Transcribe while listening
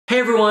Hey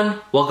everyone,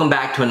 welcome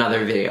back to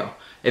another video.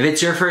 If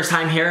it's your first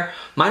time here,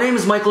 my name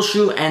is Michael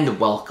Shu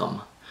and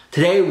welcome.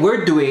 Today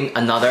we're doing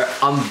another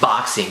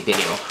unboxing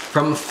video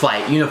from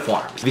Flight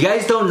Uniforms. If you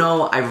guys don't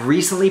know, I've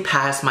recently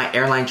passed my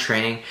airline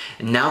training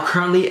and now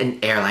currently an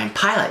airline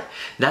pilot.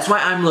 That's why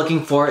I'm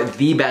looking for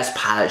the best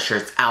pilot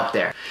shirts out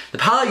there. The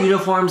pilot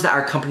uniforms that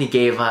our company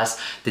gave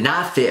us did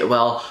not fit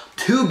well,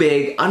 too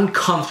big,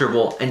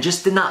 uncomfortable, and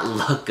just did not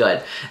look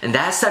good. And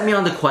that set me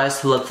on the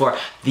quest to look for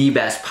the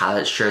best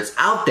pilot shirts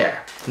out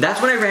there. And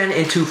that's when I ran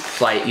into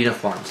Flight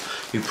Uniforms.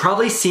 You've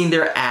probably seen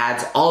their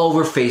ads all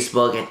over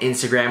Facebook and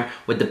Instagram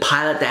with the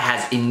pilot that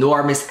has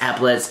enormous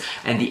epaulets,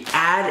 and the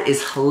ad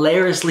is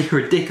hilariously,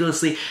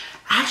 ridiculously,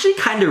 actually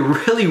kind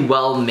of really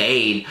well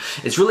made.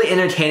 It's really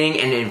entertaining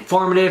and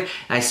informative,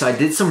 and so I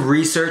did some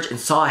research and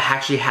saw it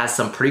actually has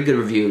some pretty good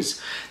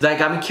reviews. That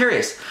got me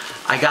curious.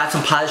 I got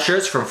some pilot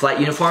shirts from Flight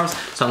Uniforms,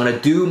 so I'm gonna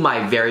do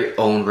my very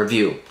own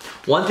review.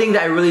 One thing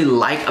that I really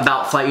like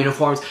about Flight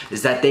Uniforms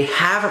is that they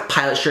have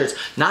pilot shirts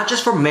not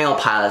just for male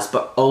pilots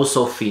but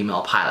also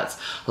female pilots.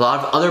 A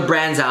lot of other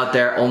brands out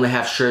there only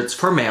have shirts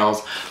for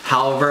males.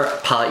 However,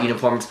 Pilot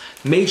Uniforms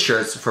made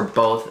shirts for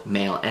both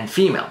male and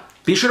female.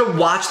 Be sure to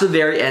watch the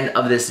very end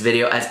of this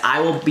video as I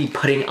will be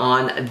putting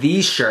on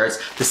these shirts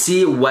to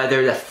see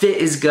whether the fit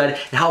is good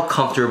and how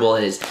comfortable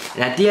it is.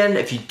 And at the end,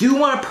 if you do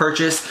want to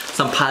purchase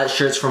some pilot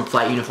shirts from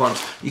Flight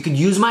Uniforms, you can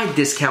use my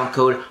discount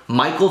code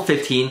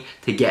Michael15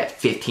 to get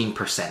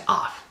 15%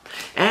 off.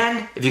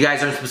 And if you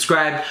guys aren't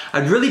subscribed,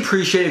 I'd really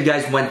appreciate if you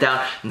guys went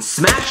down and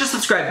smashed the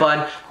subscribe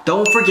button.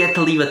 Don't forget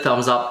to leave a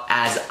thumbs up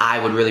as I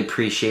would really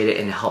appreciate it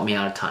and help me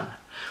out a ton.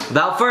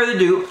 Without further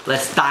ado,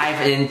 let's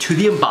dive into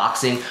the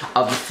unboxing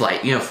of the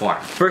Flight Uniform.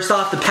 First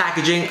off, the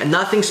packaging,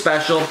 nothing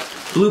special.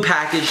 Blue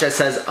package that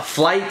says a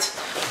flight.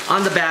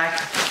 On the back,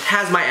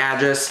 has my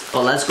address,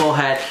 but let's go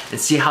ahead and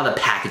see how the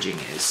packaging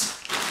is.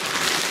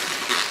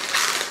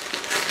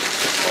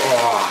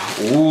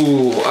 Oh,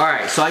 ooh,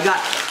 alright, so I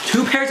got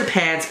 2 pairs of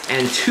pants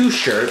and 2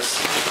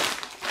 shirts.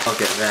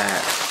 Look at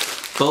that.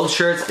 Both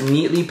shirts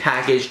neatly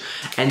packaged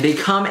and they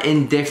come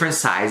in different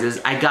sizes.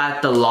 I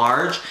got the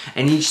large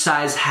and each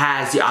size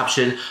has the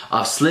option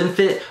of slim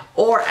fit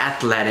or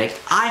athletic.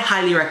 I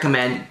highly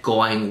recommend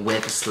going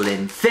with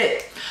slim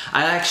fit.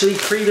 I actually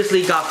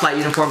previously got Flight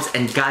Uniforms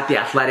and got the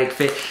athletic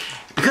fit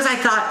because I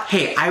thought,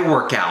 hey, I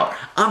work out.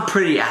 I'm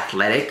pretty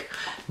athletic,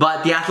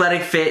 but the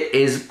athletic fit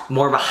is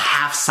more of a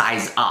half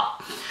size up.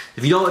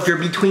 If you're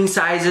between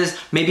sizes,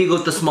 maybe go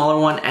with the smaller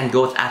one and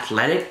go with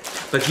athletic.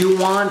 But if you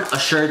want a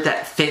shirt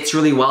that fits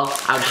really well,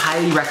 I would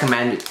highly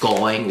recommend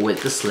going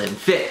with the slim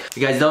fit. If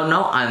you guys don't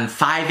know, I'm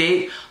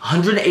 5'8",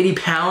 180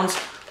 pounds,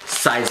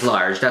 size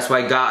large. That's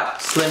why I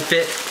got slim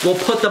fit.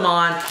 We'll put them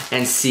on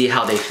and see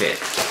how they fit.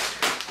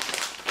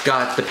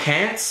 Got the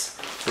pants,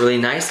 really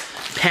nice.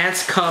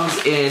 Pants comes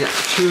in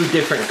 2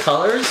 different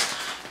colors.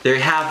 They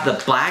have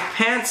the black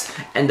pants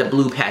and the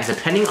blue pants.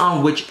 Depending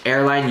on which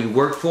airline you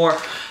work for,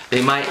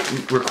 they might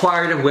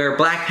require you to wear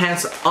black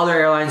pants. Other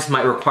airlines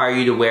might require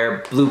you to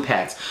wear blue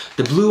pants.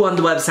 The blue on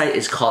the website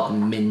is called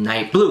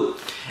Midnight Blue.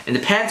 And the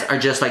pants are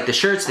just like the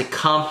shirts. They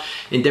come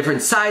in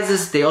different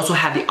sizes. They also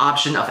have the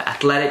option of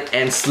athletic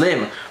and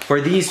slim.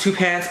 For these 2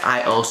 pants,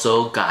 I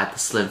also got the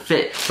slim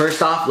fit.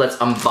 First off, let's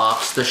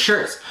unbox the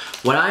shirts.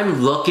 When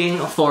I'm looking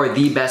for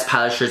the best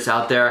pilot shirts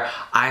out there,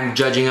 I'm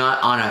judging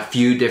on a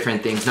few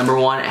different things. Number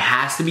 1, it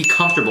has to be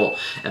comfortable.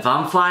 If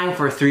I'm flying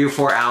for 3 or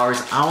 4 hours,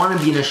 I want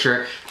to be in a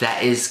shirt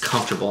that is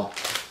comfortable.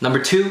 Number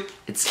 2,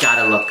 it's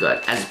gotta look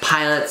good. As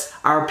pilots,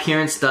 our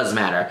appearance does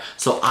matter.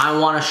 So I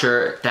want a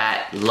shirt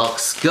that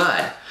looks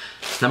good.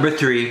 Number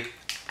 3,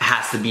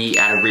 has to be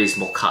at a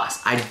reasonable cost.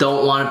 I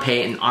don't want to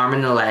pay an arm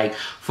and a leg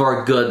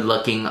for a good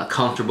looking,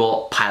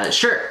 comfortable pilot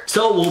shirt.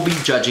 So we'll be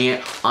judging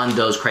it on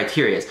those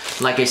criteria.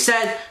 Like I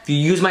said, if you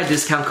use my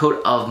discount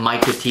code of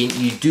Mike15,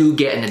 you do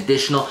get an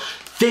additional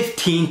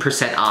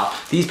 15%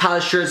 off. These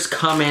pilot shirts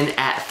come in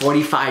at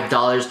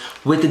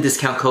 $45 with the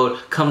discount code,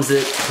 comes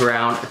at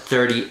around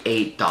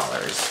 $38.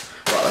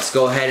 Well, let's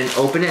go ahead and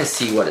open it and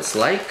see what it's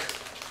like.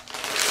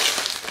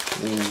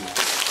 Ooh.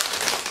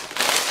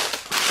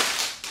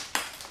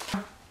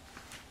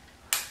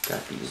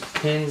 Got these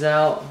pins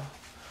out.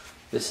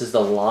 This is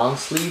the long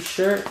sleeve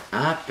shirt.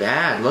 Not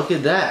bad, look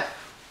at that.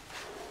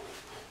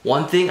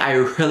 One thing I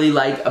really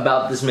like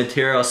about this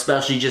material,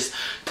 especially just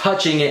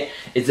touching it,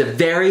 it's a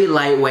very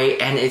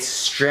lightweight and it's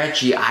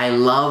stretchy. I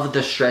love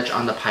the stretch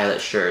on the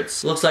pilot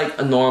shirts. Looks like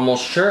a normal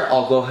shirt.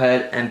 I'll go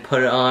ahead and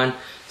put it on,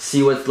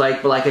 see what it's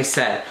like. But like I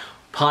said,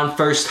 upon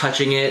first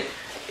touching it,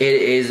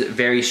 it is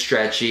very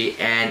stretchy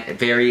and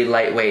very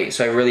lightweight.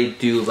 So I really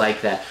do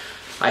like that.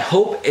 I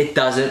hope it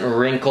doesn't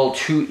wrinkle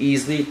too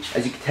easily.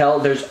 As you can tell,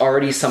 there's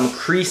already some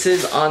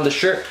creases on the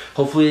shirt.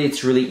 Hopefully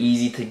it's really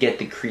easy to get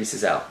the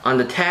creases out. On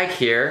the tag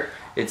here,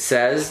 it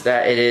says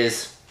that it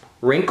is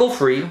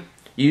wrinkle-free,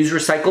 use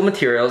recycled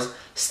materials,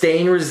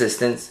 stain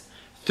resistance,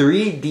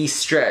 3D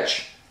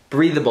stretch,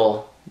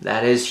 breathable.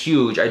 That is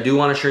huge. I do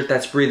want a shirt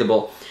that's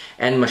breathable.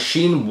 And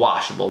machine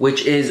washable,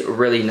 which is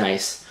really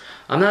nice.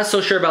 I'm not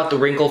so sure about the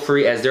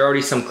wrinkle-free as there are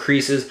already some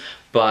creases,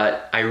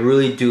 but I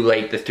really do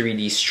like the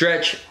 3D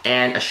stretch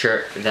and a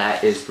shirt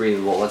that is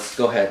breathable. Let's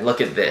go ahead,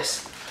 look at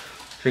this.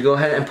 Should we go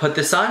ahead and put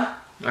this on?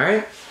 All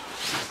right.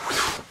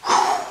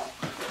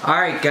 All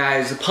right,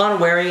 guys, upon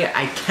wearing it,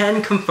 I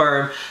can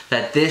confirm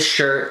that this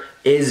shirt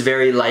is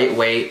very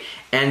lightweight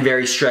and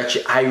very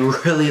stretchy. I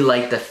really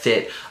like the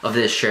fit of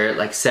this shirt.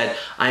 Like I said,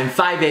 I'm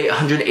 5'8",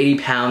 180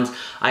 pounds.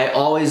 I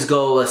always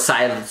go a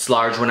size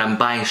large when I'm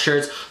buying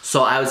shirts,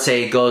 so I would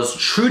say it goes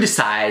true to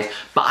size,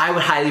 but I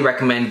would highly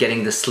recommend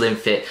getting the slim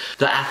fit.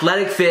 The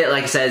athletic fit,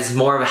 like I said, is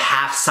more of a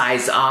half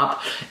size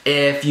up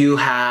if you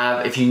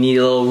need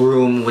a little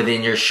room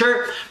within your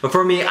shirt. But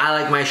for me, I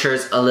like my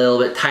shirts a little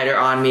bit tighter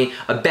on me,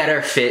 a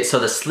better fit, so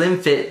the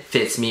slim fit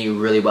fits me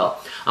really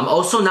well. I'm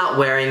also not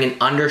wearing an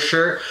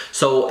undershirt,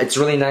 so it's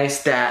really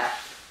nice that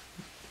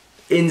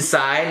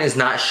inside is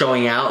not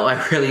showing out.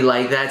 I really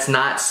like that. It's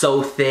not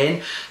so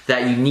thin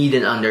that you need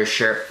an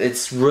undershirt.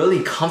 It's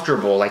really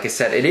comfortable. Like I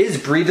said, it is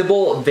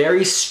breathable,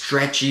 very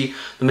stretchy.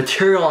 The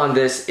material on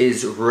this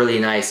is really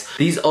nice.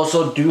 These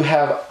also do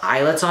have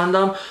eyelets on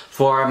them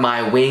for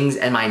my wings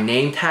and my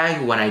name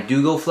tag when I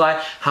do go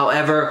fly.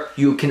 However,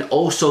 you can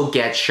also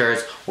get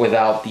shirts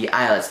without the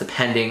eyelets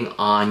depending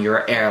on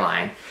your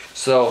airline.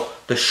 So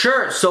the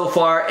shirt so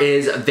far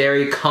is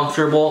very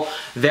comfortable,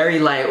 very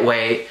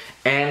lightweight,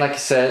 and like I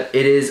said,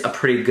 it is a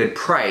pretty good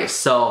price.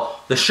 So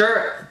the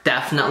shirt,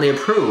 definitely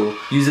approve.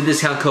 Use the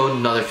discount code,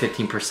 another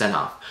 15%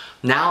 off.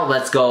 Now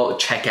let's go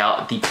check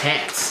out the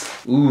pants.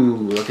 Ooh,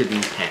 look at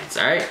these pants,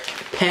 all right?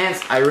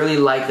 Pants, I really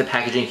like the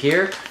packaging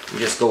here. You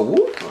just go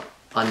whoop,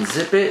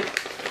 unzip it,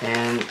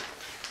 and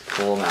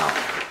pull them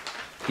out.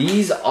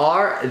 These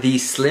are the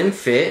slim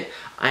fit.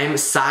 I'm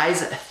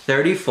size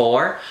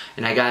 34,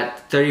 and I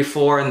got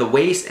 34 in the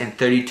waist and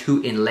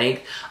 32 in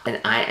length, and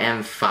I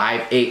am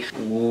 5'8".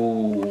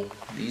 Ooh,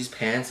 these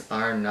pants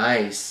are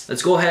nice.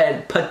 Let's go ahead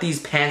and put these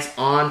pants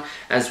on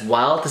as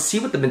well to see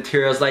what the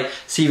material is like,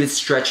 see if it's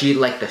stretchy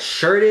like the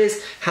shirt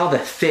is, how the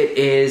fit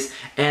is,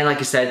 and like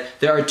I said,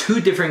 there are two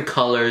different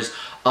colors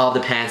of the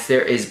pants.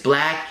 There is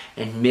black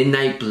and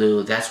midnight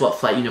blue. That's what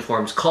Flight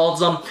Uniforms calls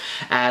them,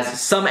 as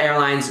some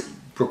airlines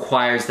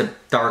requires the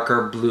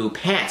darker blue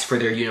pants for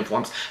their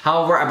uniforms.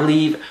 However, I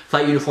believe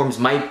Flight Uniforms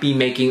might be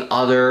making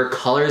other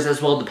colors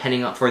as well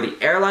depending on for the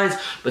airlines,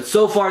 but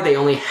so far they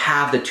only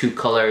have the two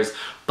colors,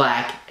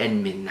 black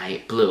and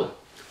midnight blue.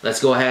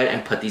 Let's go ahead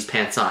and put these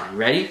pants on.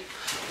 Ready?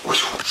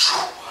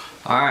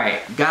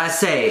 Alright, gotta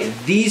say,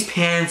 these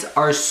pants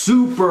are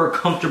super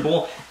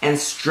comfortable and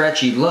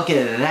stretchy. Look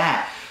at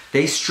that.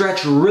 They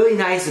stretch really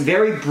nice,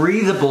 very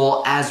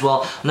breathable as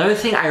well. Another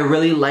thing I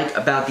really like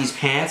about these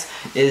pants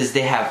is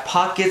they have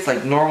pockets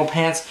like normal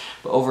pants,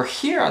 but over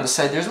here on the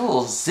side there's a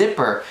little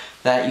zipper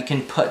that you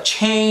can put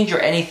change or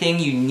anything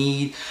you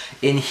need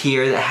in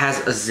here that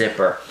has a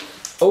zipper.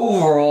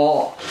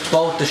 Overall,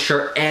 both the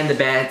shirt and the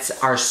pants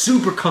are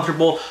super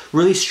comfortable,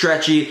 really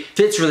stretchy,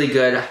 fits really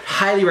good.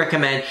 Highly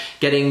recommend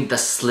getting the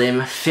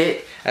slim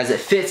fit as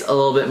it fits a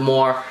little bit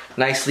more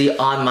nicely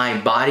on my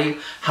body.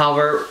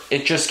 However,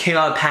 it just came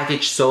out of the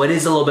package, so it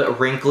is a little bit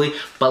wrinkly,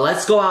 but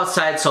let's go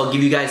outside so I'll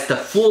give you guys the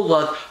full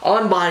look,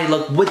 on body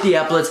look with the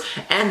epaulets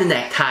and the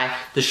necktie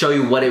to show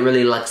you what it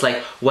really looks like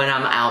when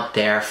I'm out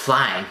there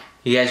flying.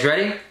 You guys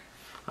ready?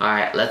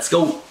 Alright, let's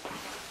go.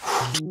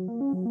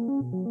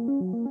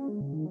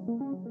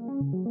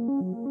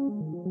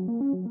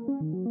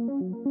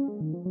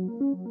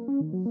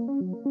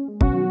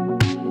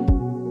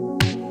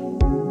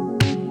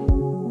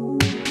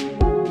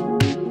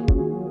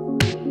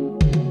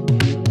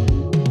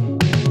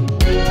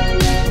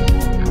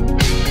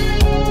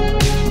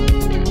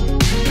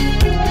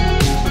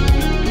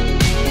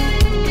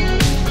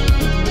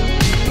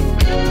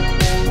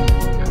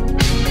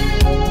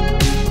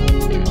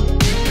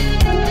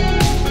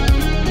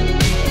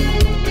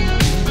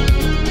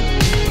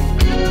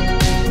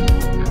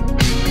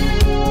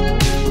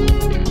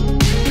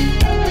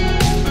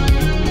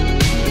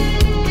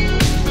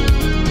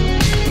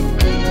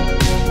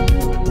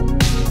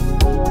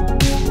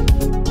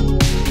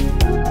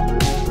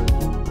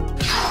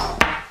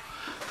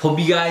 Hope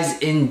you guys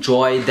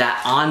enjoyed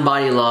that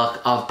on-body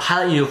look of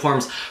Pilot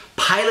Uniforms,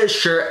 pilot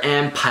shirt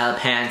and pilot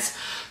pants.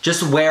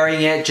 Just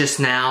wearing it just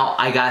now,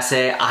 I gotta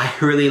say, I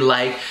really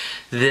like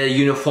the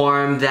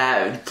uniform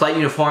that Flight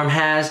Uniform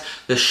has.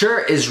 The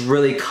shirt is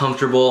really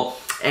comfortable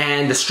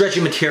and the stretchy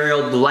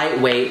material, the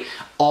lightweight,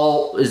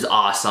 all is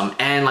awesome.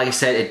 And like I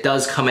said, it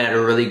does come in at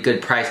a really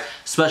good price,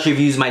 especially if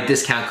you use my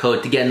discount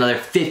code to get another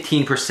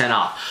 15%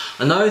 off.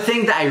 Another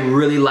thing that I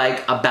really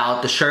like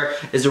about the shirt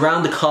is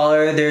around the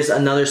collar, there's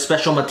another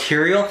special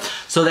material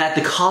so that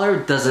the collar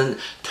doesn't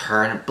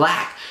turn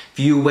black. If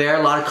you wear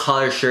a lot of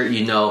collar shirt,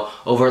 you know,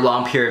 over a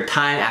long period of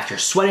time, after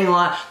sweating a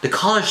lot, the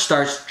collar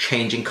starts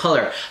changing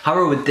color.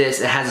 However, with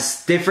this, it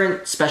has a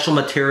different special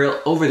material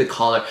over the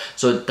collar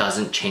so it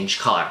doesn't change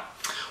color.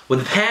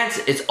 With the pants,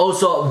 it's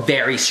also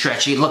very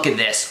stretchy. Look at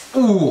this.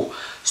 Ooh,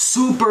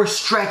 super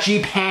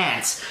stretchy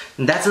pants.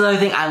 And that's another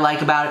thing I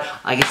like about it.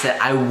 Like I said,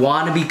 I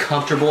want to be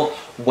comfortable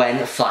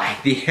when flying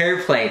the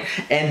airplane.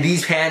 And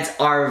these pants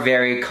are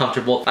very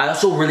comfortable. I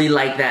also really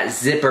like that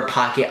zipper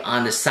pocket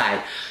on the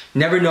side.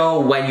 Never know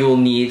when you will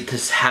need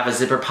to have a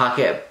zipper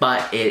pocket,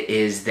 but it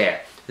is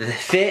there. The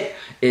fit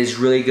is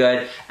really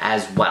good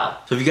as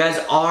well. So if you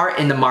guys are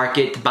in the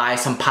market to buy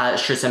some pilot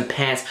shirts and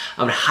pants,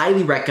 I would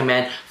highly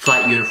recommend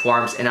Flight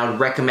Uniforms, and I would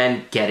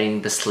recommend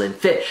getting the slim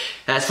fit.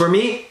 As for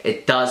me,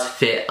 it does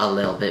fit a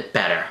little bit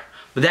better.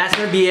 But that's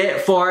gonna be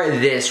it for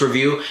this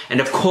review.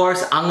 And of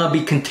course, I'm gonna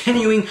be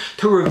continuing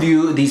to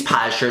review these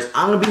pilot shirts.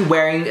 I'm gonna be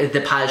wearing the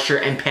pilot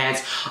shirt and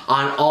pants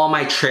on all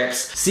my trips,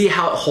 see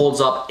how it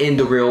holds up in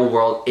the real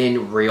world,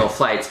 in real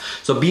flights.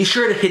 So be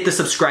sure to hit the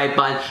subscribe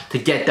button to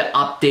get the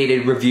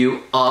updated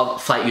review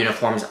of Flight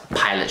Uniform's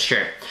pilot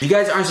shirt. If you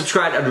guys aren't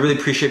subscribed, I'd really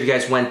appreciate if you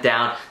guys went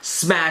down,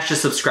 smash the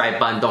subscribe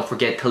button. Don't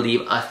forget to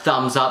leave a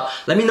thumbs up.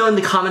 Let me know in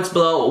the comments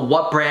below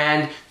what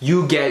brand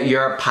you get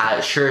your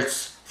pilot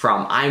shirts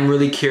from. I'm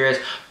really curious,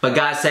 but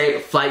gotta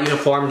say, Flight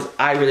Uniforms,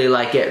 I really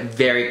like it.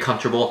 Very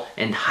comfortable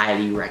and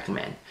highly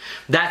recommend.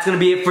 That's gonna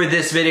be it for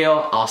this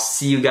video. I'll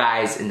see you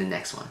guys in the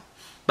next one.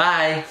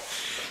 Bye.